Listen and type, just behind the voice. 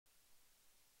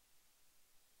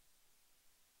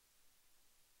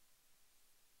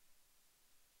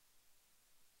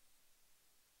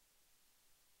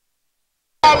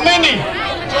are many.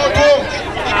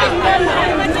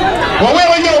 Well, where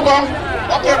are you going?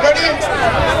 Okay, ready?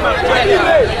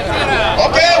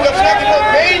 Okay, we're flagging up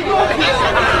main.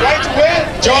 Right away.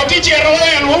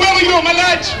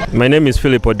 My name is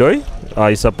Philip Odoi.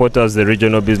 I support as the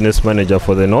Regional Business Manager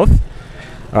for the North.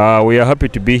 We are happy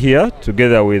to be here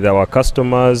together with our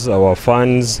customers, our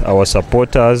fans, our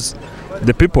supporters,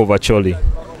 the people of Acholi.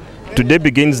 Today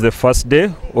begins the first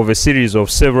day of a series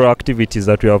of several activities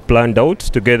that we have planned out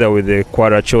together with the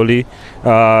Acholi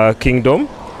Kingdom,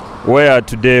 where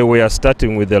today we are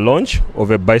starting with the launch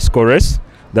of a bicycle race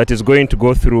that is going to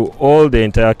go through all the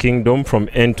entire kingdom from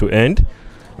end to end.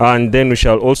 And then we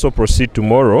shall also proceed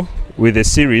tomorrow with a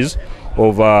series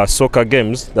of soccer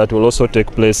games that will also take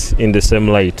place in the same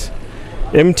light.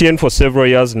 MTN for several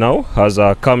years now has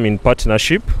come in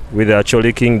partnership with the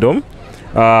Acholi Kingdom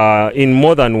in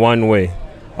more than one way.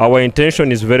 Our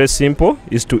intention is very simple,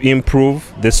 is to improve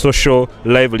the social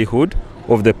livelihood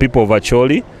of the people of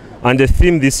Acholi, and the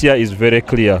theme this year is very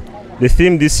clear. The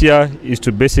theme this year is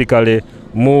to basically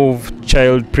move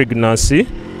child pregnancy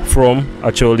from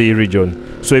Acholi region.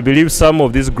 So I believe some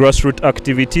of these grassroots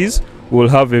activities will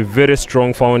have a very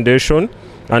strong foundation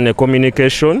and a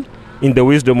communication in the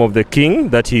wisdom of the king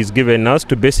that he's given us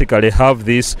to basically have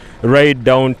this right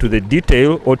down to the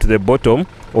detail or to the bottom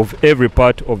of every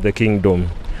part of the kingdom.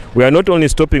 We are not only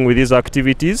stopping with these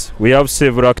activities, we have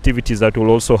several activities that will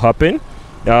also happen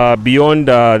beyond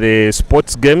the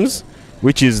sports games,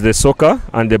 which is the soccer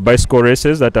and the bicycle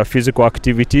races that are physical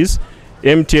activities.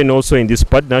 MTN also in this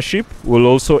partnership will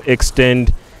also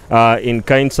extend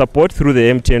in-kind support through the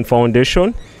MTN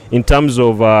Foundation in terms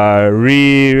of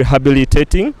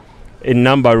rehabilitating a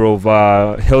number of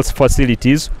health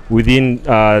facilities within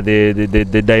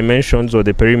the dimensions or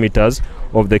the perimeters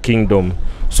of the kingdom.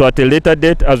 So at a later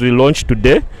date, as we launch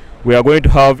today, we are going to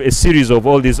have a series of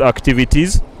all these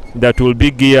activities that will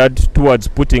be geared towards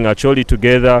putting Acholi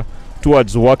together,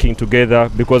 towards working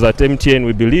together, because at MTN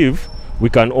we believe we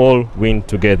can all win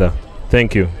together.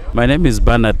 Thank you. My name is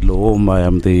Bernard Loom. I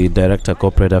am the Director of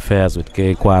Corporate Affairs with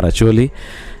Acholi,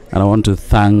 and I want to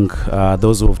thank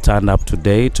those who have turned up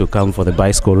today to come for the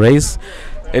bicycle race.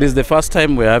 It is the first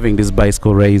time we're having this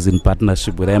bicycle race in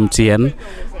partnership with MTN,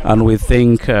 and we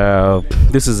think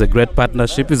this is a great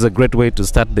partnership. It's a great way to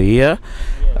start the year.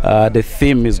 The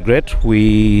theme is great.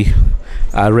 We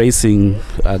are racing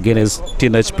against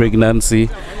teenage pregnancy,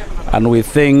 and we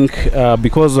think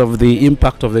because of the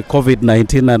impact of the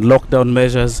COVID-19 and lockdown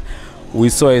measures, we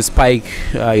saw a spike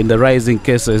in the rising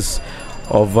cases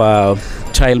of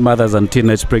child mothers and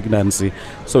teenage pregnancy.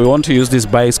 So we want to use this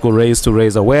bicycle race to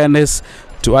raise awareness,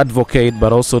 to advocate,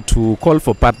 but also to call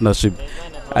for partnership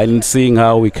and seeing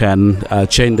how we can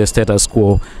change the status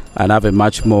quo and have a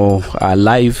much more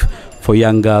life for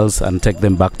young girls and take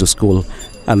them back to school.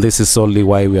 And this is solely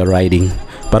why we are riding,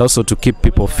 but also to keep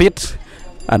people fit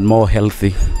and more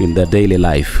healthy in their daily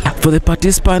life. For the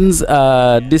participants,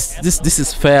 this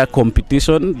is fair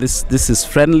competition. This is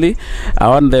friendly. I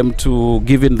want them to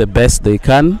give in the best they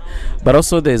can, but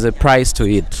also there's a prize to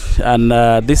it. And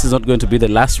this is not going to be the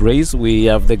last race. We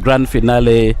have the grand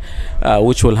finale,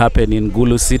 which will happen in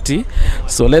Gulu City.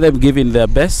 So let them give in their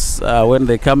best. When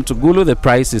they come to Gulu, the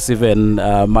prize is even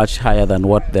much higher than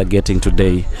what they're getting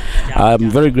today. I'm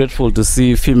very grateful to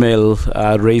see female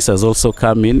racers also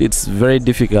come in. It's very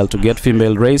difficult to get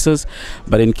female racers,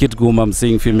 but in Kitgum I'm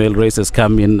seeing female racers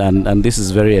come in, and this is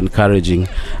very encouraging,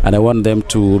 and I want them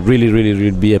to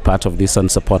really be a part of this and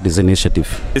support this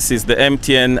initiative. This is the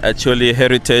MTN Acholi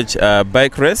Heritage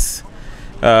Bike Race.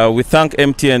 We thank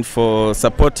MTN for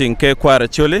supporting Kekwara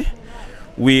Acholi.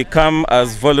 We come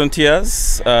as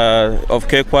volunteers of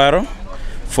Kekwara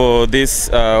for this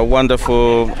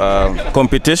wonderful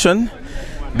competition.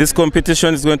 This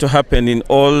competition is going to happen in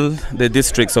all the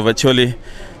districts of Acholi.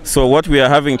 So what we are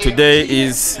having today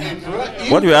is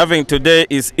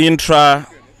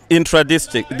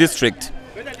intra-district.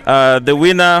 The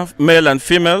winner, male and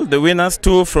female, the winners,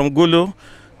 2 from Gulu,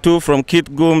 2 from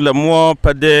Kitgum, Lamua,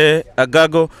 Pade,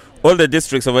 Agago, all the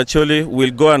districts of Acholi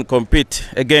will go and compete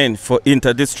again for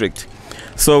inter-district.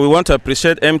 So we want to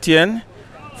appreciate MTN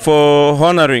for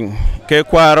honoring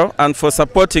Kekwaro and for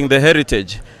supporting the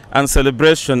heritage and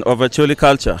celebration of Acholi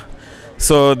culture.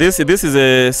 So this is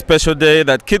a special day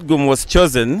that Kitgum was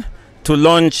chosen to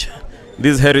launch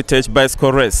this heritage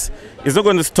bicycle race. It's not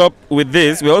going to stop with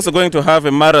this. We're also going to have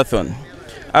a marathon.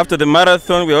 After the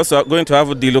marathon, we're also going to have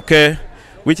a Diluke,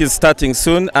 which is starting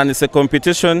soon, and it's a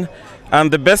competition. And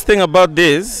the best thing about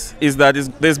this is that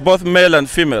there's both male and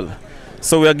female.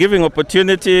 So we are giving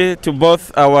opportunity to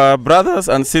both our brothers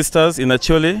and sisters in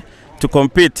Acholi to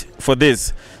compete for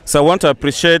this. So I want to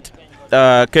appreciate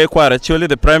Kekwara Acholi,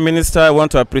 the Prime Minister. I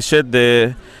want to appreciate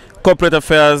the Corporate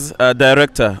Affairs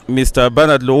Director, Mr.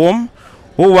 Bernard Loum,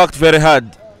 who worked very hard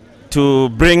to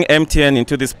bring MTN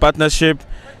into this partnership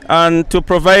and to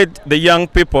provide the young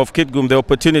people of Kitgum the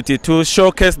opportunity to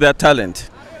showcase their talent.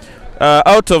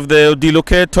 Out of the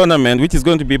Dilocate tournament, which is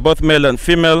going to be both male and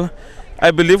female,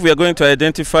 I believe we are going to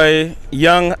identify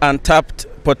young untapped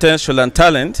potential and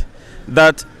talent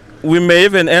that we may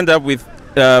even end up with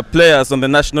players on the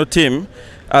national team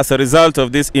as a result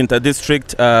of this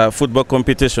inter-district football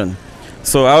competition.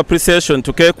 So our appreciation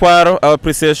to Kekwara, our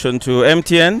appreciation to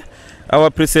MTN, our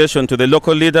appreciation to the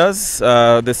local leaders,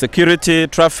 the security,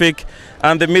 traffic,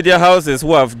 and the media houses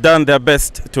who have done their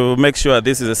best to make sure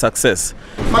this is a success.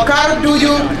 Makar do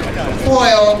you for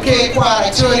Kekwara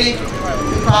Acholi,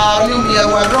 Parumia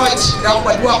Warroch,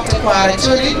 Dawad Walk to Kwara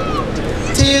Acholi,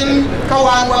 Tin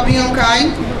Kawan Wabium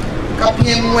Kain,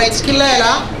 Kapim Wait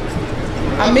Kilela,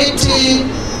 Amiti,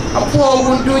 a poor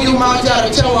would do you Mount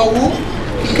Jarachawa Wu,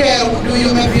 Kikare would do you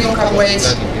Mabium Kawait,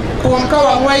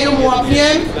 Kumkawa Wayum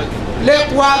Wapian,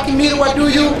 Lep Wak Mirwa do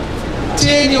you,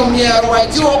 Tin you near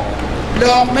Wajo.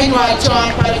 Long manual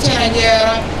John Palatena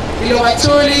Yera, Ilo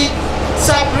Acholi,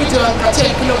 Sub-Region,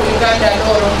 Kachekilo, Uganda,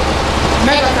 Loro,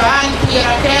 Megakan,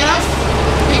 Pira Kenas,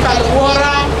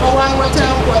 Pikalwara, Owan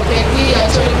Watam, Kwakegi,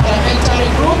 Acholi Parliamentary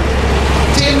Group,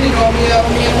 Tim Nomia,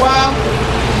 Miwa,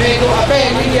 Mego Abe,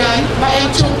 Lilian,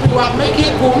 Mayanchu, Wak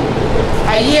Kitgum,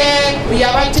 Aye,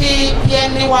 Yabati,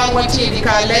 Yenni Wan Wati,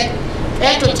 Dikale,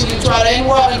 Eto Tilituara,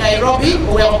 in Nairobi,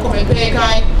 where Okome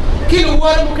Pekai, Kilu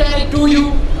War Mukane, do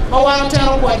you? Owan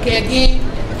Tano Kwakegi,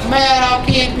 Mayor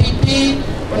KNPP,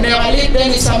 Onerali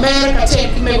Dennis America,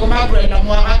 take Mego Margaret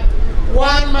Lamwa.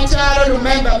 One Macharo,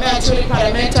 remember Acholi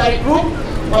Parliamentary Group,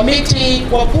 Wamiti,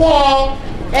 Wapuo,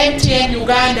 MTN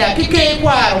Uganda, Kike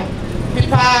Kwaro,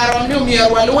 Piparo, Numia,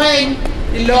 Walwayne,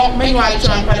 the Lok Manual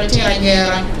John Palatena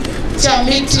Yera,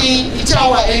 Chamiti,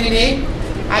 Itawa Enini,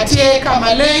 Atie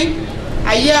Kamaleng,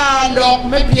 Aya Lok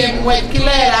Mepiem Wet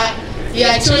Kilera,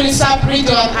 Acholi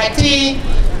Sub-Region, Ati.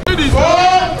 4,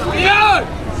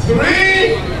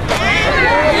 3,